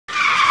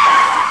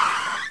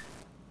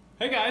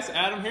Hey guys,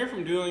 Adam here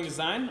from Deuling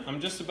Design.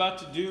 I'm just about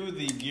to do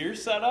the gear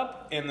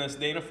setup in this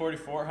Dana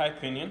 44 high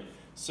pinion.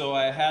 So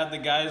I had the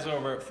guys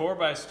over at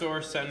 4x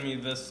Store send me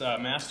this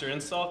master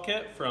install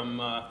kit from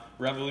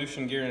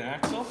Revolution Gear and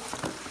Axle.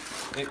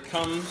 It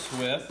comes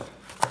with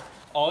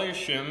all your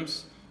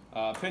shims,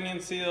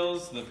 pinion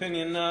seals, the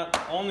pinion nut,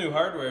 all new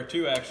hardware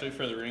too actually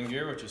for the ring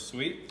gear, which is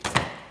sweet.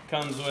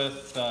 Comes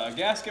with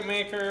gasket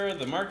maker,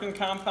 the marking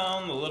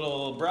compound, the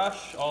little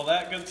brush, all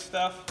that good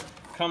stuff.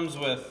 Comes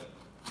with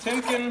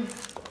Timken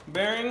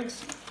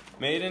bearings,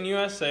 made in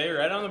USA,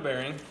 right on the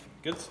bearing,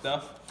 good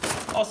stuff.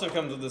 Also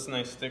comes with this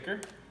nice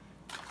sticker.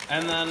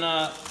 And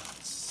then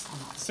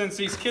since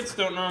these kits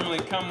don't normally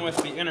come with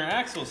the inner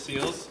axle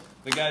seals,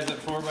 the guys at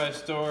 4x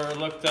Store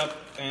looked up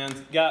and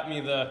got me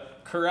the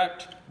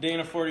correct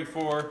Dana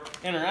 44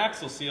 inner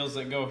axle seals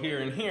that go here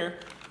and here.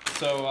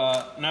 So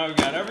now we've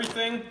got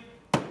everything.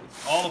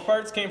 All the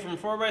parts came from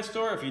 4x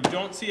Store. If you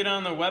don't see it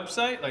on the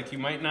website, like you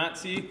might not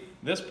see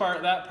this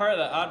part, that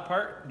odd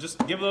part,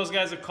 just give those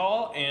guys a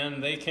call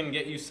and they can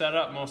get you set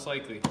up most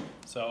likely.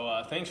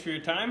 So thanks for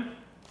your time.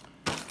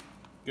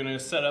 Gonna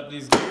set up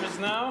these gears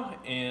now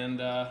and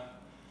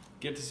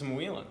get to some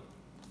wheeling.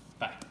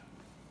 Bye.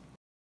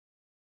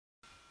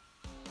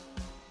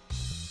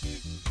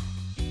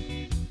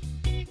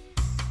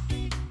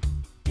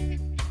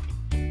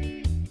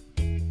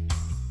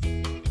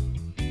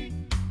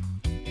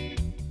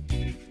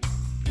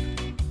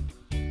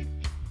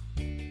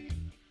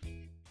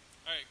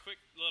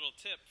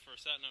 Tip for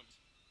setting up.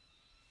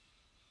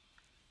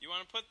 You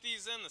want to put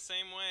these in the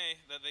same way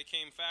that they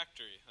came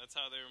factory. That's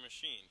how they were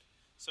machined.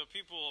 So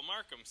people will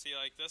mark them. See,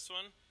 like this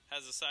one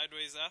has a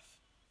sideways F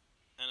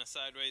and a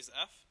sideways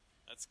F.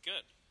 That's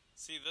good.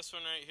 See this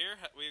one right here?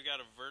 We've got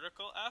a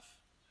vertical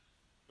F.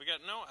 We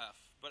got no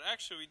F. But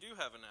actually we do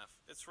have an F.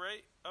 It's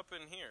right up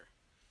in here.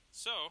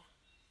 So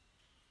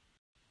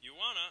you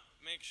want to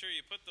make sure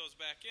you put those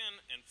back in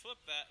and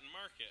flip that and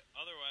mark it.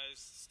 Otherwise,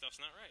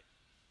 stuff's not right.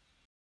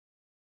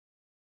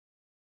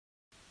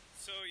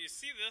 So you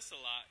see this a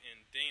lot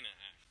in Dana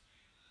Act.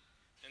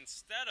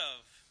 Instead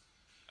of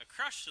a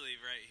crush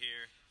sleeve right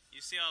here, you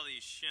see all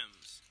these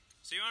shims.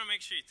 So you want to make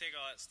sure you take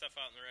all that stuff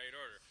out in the right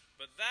order.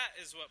 But that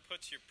is what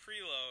puts your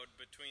preload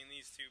between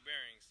these two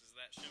bearings, is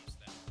that shim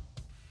stack.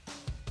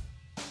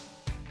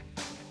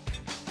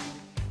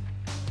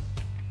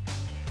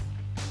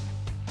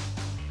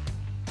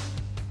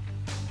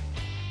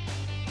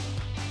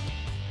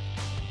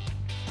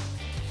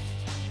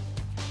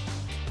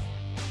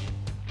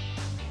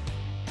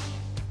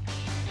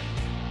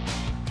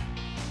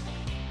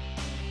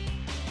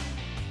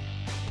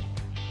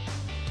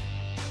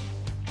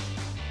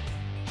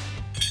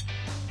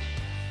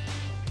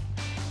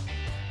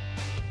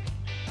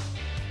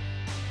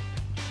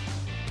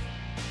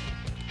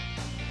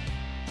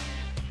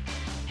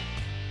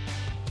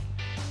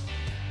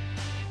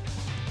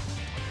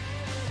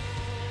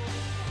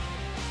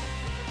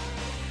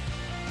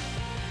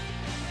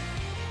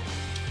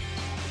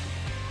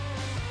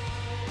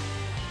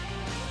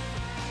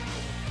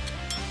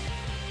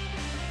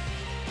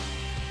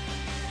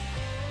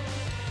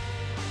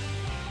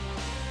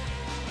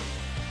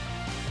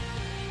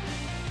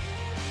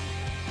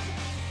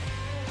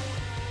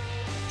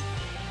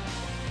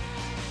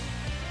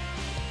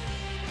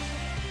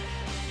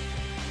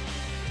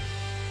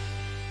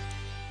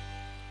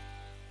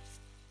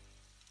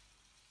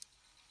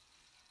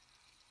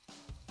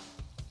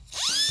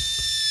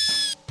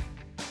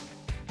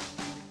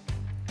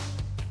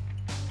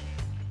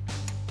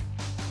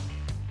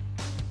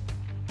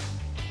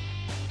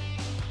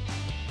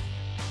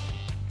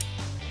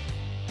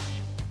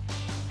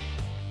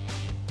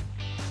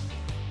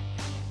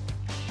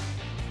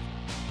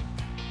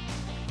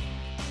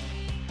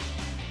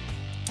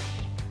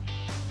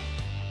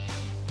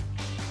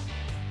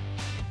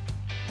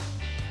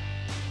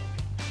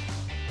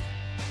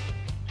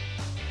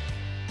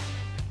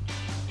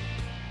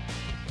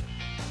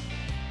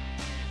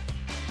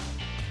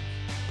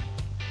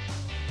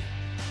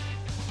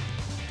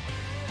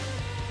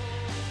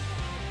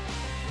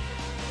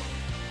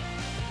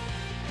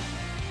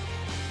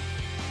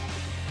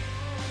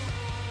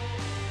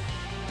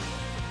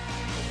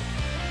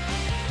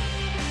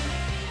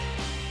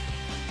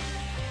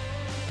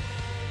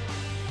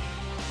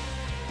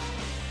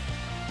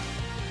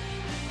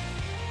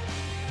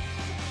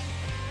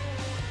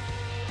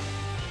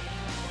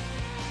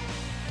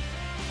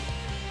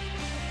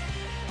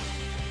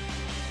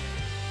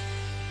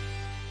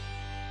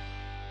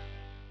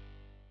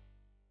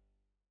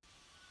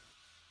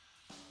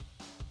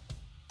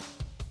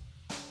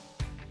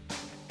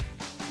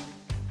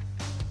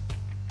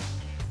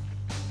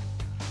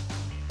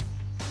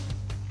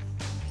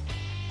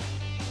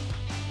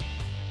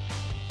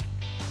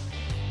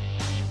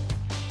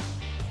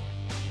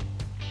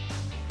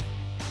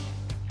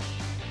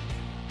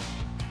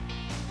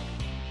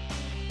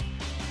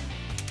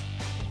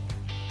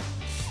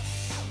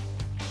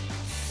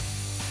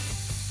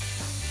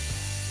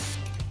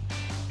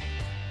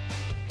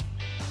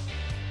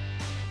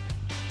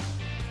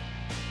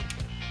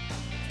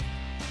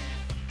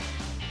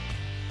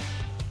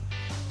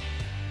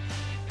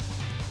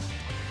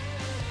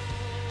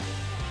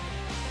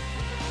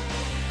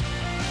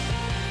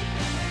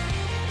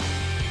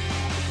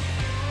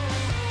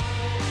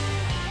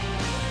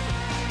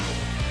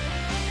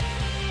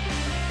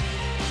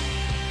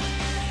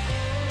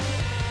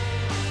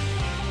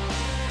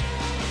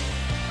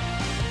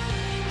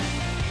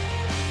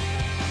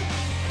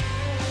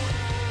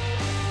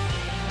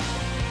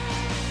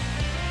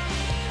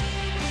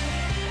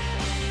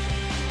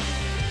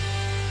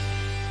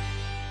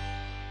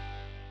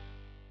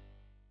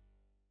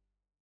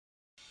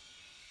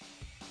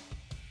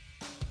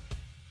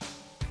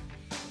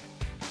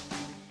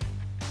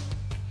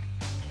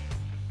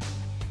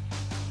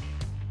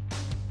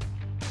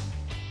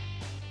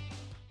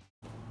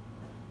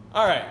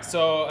 All right,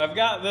 so I've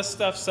got this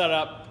stuff set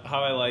up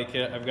how I like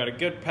it. I've got a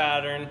good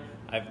pattern.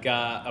 I've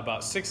got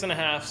about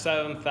 6.5,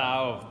 7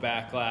 thou of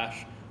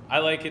backlash. I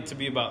like it to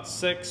be about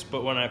 6,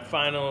 but when I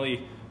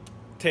finally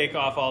take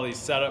off all these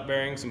setup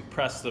bearings and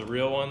press the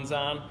real ones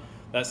on,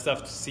 that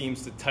stuff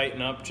seems to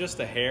tighten up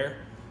just a hair.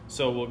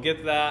 So we'll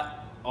get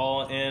that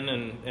all in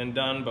and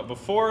done. But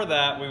before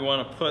that, we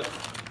want to put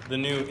the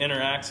new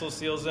inner axle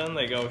seals in.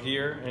 They go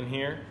here and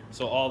here.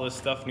 So all this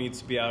stuff needs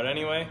to be out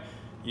anyway.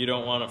 You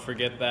don't want to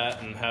forget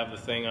that and have the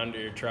thing under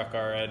your truck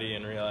already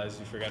and realize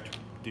you forgot to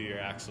do your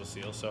axle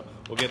seal. So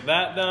we'll get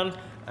that done.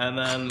 And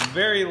then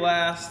very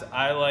last,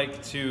 I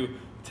like to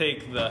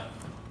take the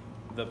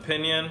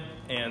pinion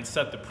and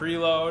set the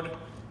preload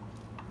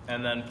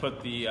and then put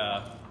the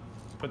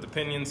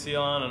pinion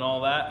seal on and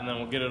all that, and then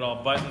we'll get it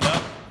all buttoned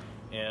up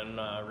and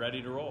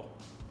ready to roll.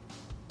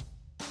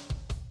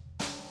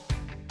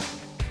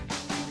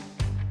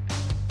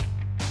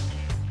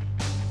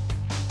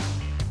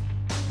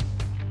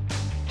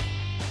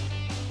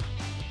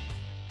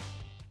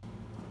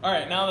 All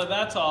right, now that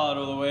that's all out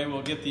of the way,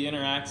 we'll get the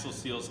inner axle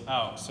seals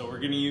out. So we're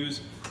gonna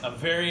use a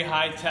very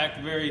high-tech,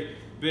 very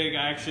big,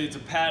 actually it's a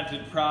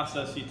patented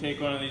process. You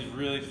take one of these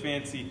really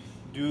fancy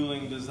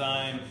Deuling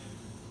design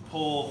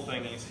pull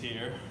thingies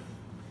here,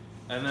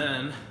 and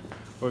then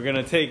we're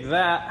gonna take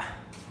that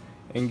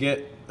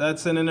and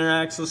that's an inner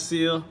axle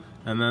seal,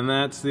 and then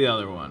that's the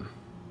other one.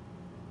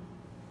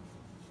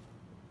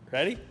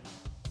 Ready?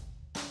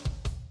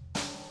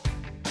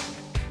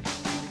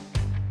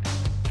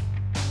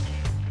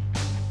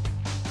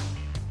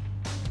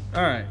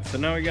 All right, so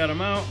now we got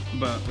them out,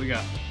 but we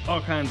got all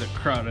kinds of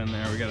crud in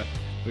there.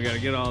 We gotta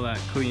get all that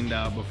cleaned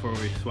out before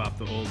we swap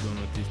the old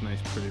one with these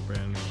nice, pretty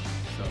brand new ones.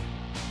 So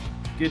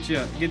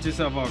get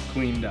yourself all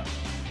cleaned up.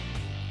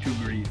 Too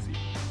greasy.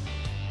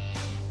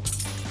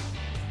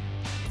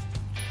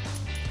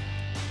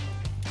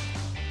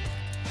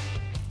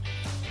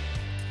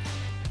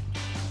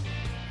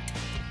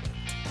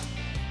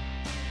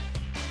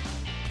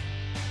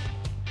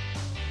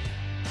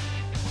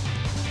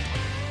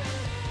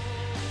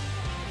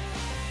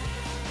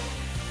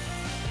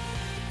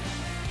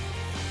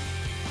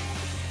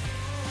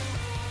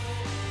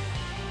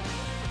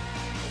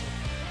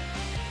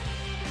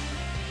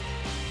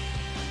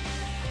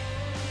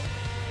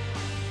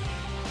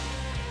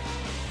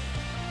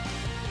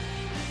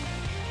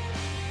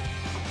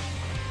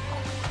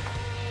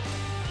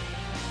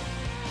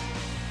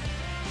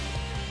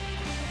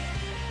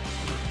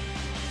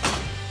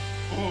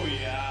 Oh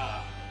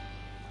yeah,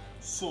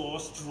 so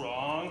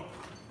strong.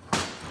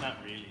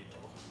 Not really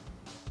though.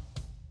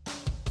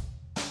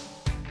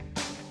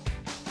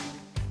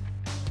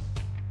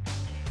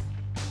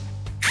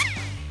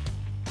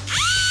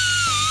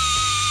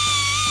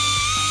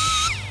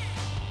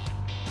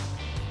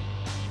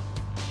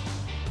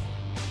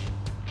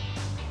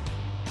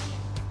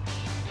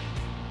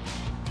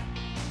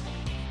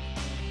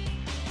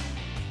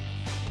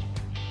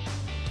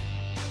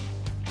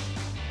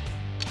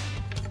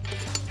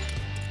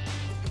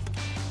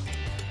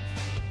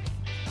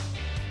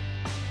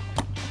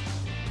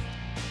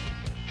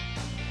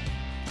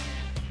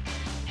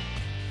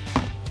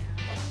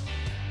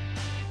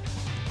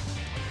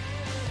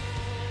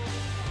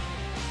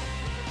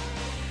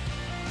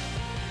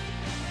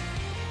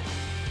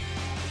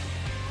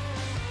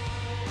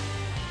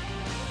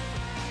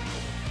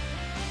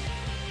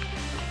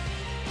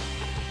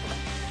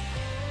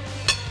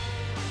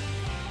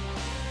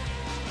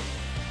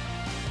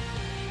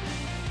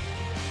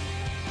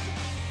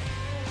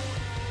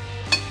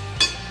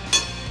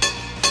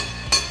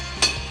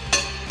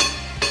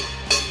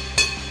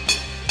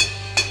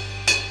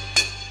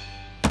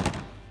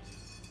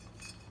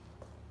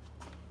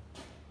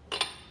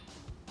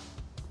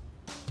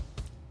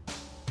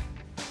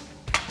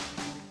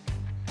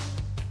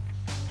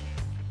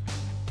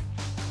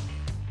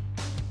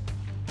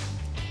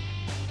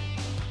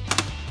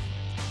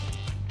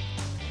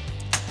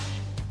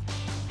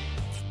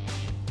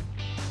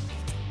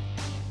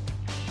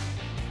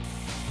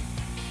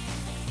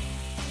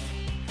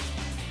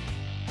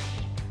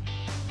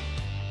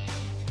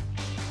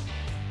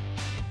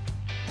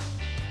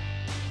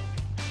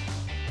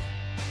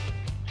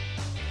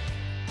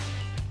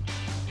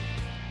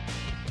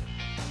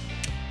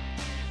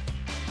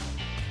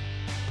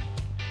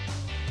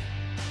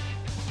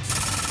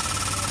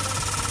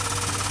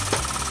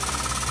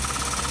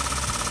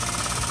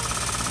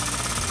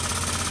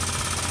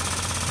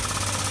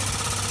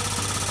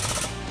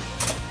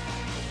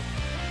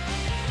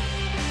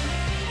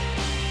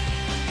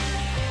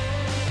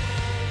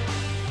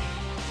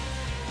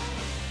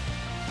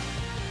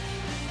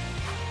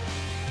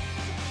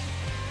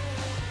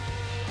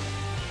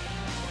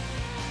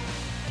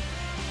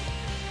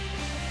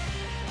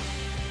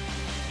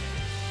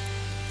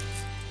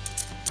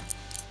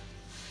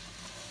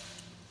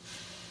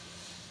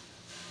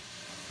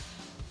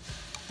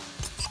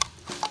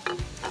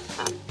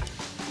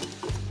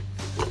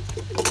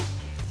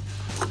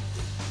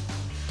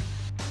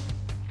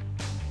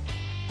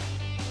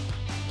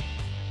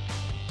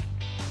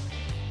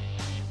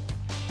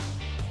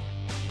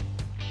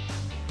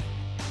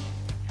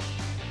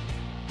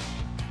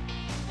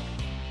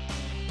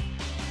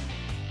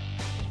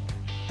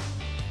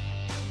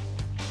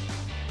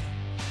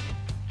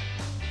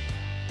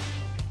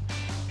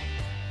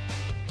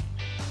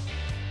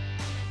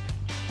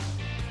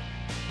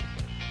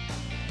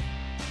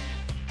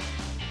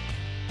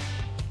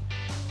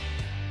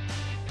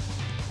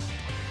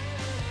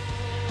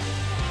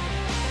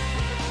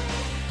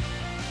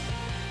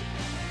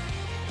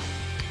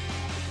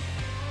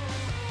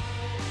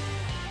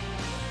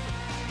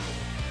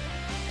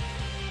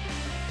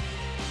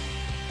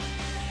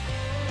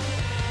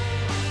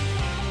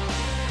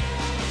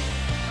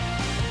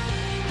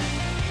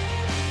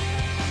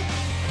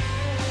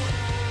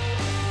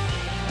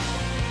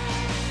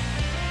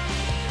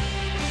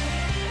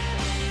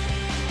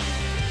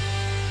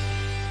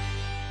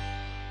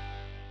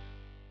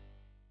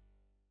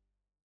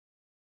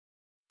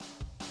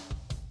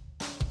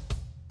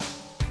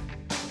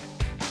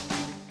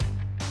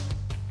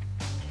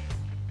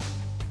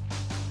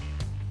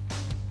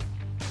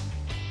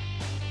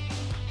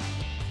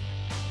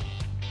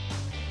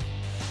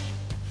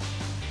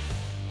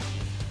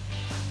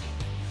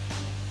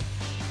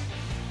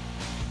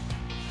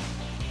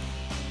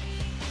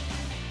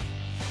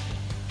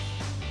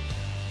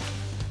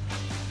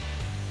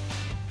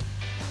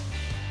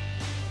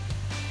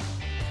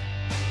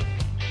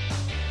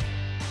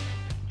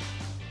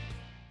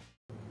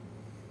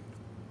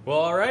 Well,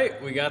 all right,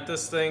 we got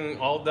this thing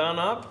all done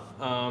up.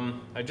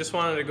 I just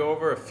wanted to go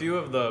over a few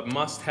of the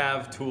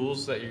must-have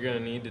tools that you're gonna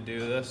need to do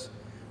this.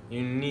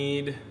 You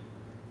need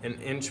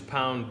an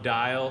inch-pound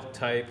dial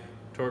type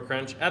torque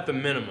wrench at the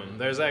minimum.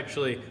 There's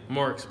actually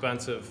more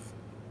expensive,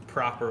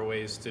 proper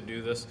ways to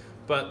do this,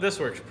 but this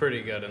works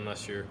pretty good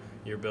unless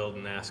you're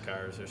building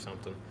NASCARs or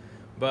something.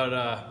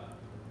 But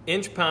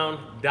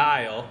inch-pound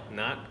dial,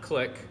 not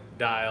click,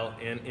 dial,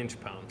 and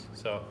inch-pounds.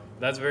 So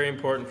that's very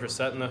important for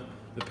setting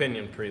the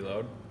pinion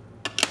preload.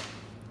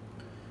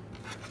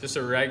 Just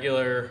a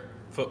regular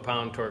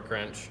foot-pound torque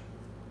wrench.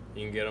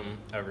 You can get them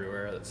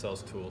everywhere that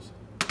sells tools.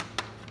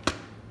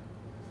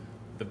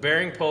 The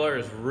bearing puller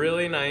is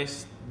really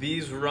nice.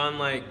 These run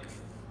like,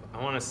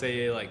 I want to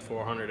say like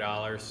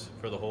 $400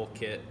 for the whole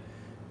kit.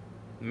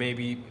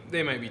 Maybe,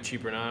 they might be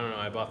cheaper now, I don't know,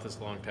 I bought this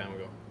a long time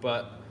ago.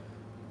 But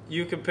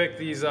you can pick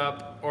these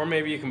up, or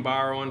maybe you can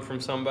borrow one from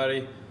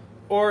somebody.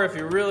 Or if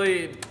you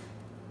really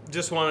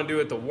just want to do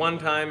it the one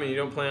time and you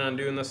don't plan on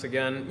doing this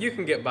again, you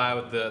can get by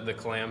with the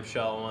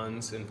clamshell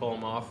ones and pull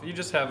them off. You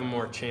just have a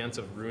more chance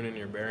of ruining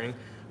your bearing.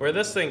 Where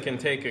this thing can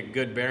take a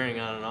good bearing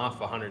on and off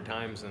 100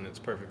 times and it's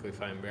perfectly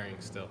fine bearing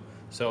still.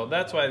 So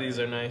that's why these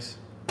are nice.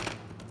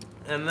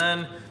 And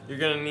then you're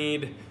gonna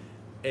need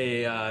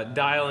a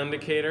dial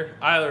indicator.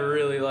 I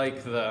really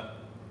like the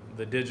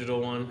digital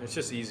one. It's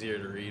just easier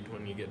to read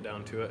when you get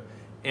down to it.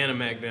 And a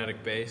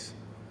magnetic base.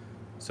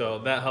 So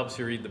that helps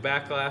you read the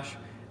backlash.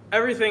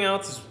 Everything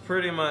else is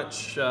pretty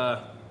much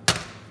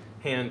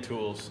hand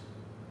tools,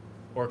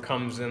 or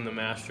comes in the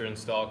master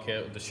install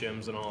kit with the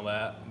shims and all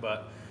that.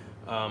 But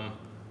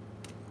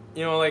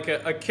you know, like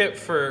a kit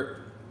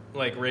for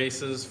like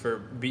races, for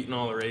beating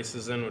all the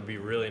races in, would be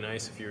really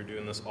nice if you were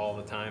doing this all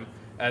the time.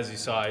 As you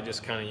saw, I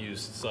just kind of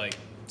used like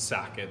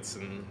sockets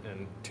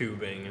and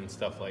tubing and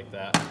stuff like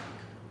that.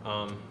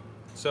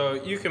 So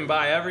you can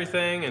buy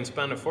everything and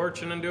spend a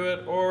fortune and do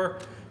it, or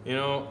you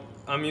know,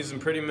 I'm using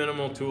pretty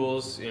minimal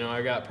tools. You know,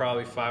 I got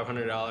probably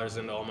 $500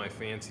 into all my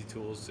fancy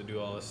tools to do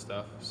all this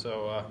stuff.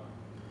 So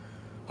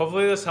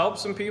hopefully this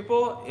helps some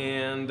people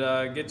and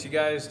get you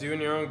guys doing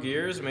your own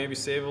gears, maybe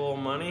save a little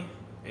money.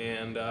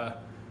 And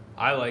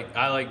I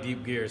like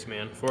deep gears,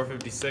 man.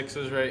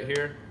 456s right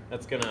here.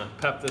 That's gonna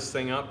pep this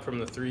thing up from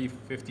the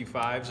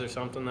 355s or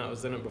something that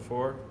was in it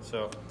before.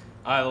 So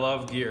I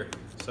love gear.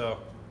 So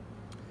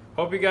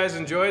hope you guys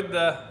enjoyed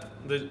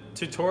the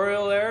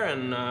tutorial there,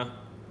 and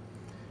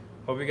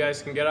hope you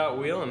guys can get out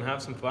wheel and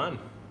have some fun.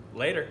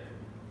 Later.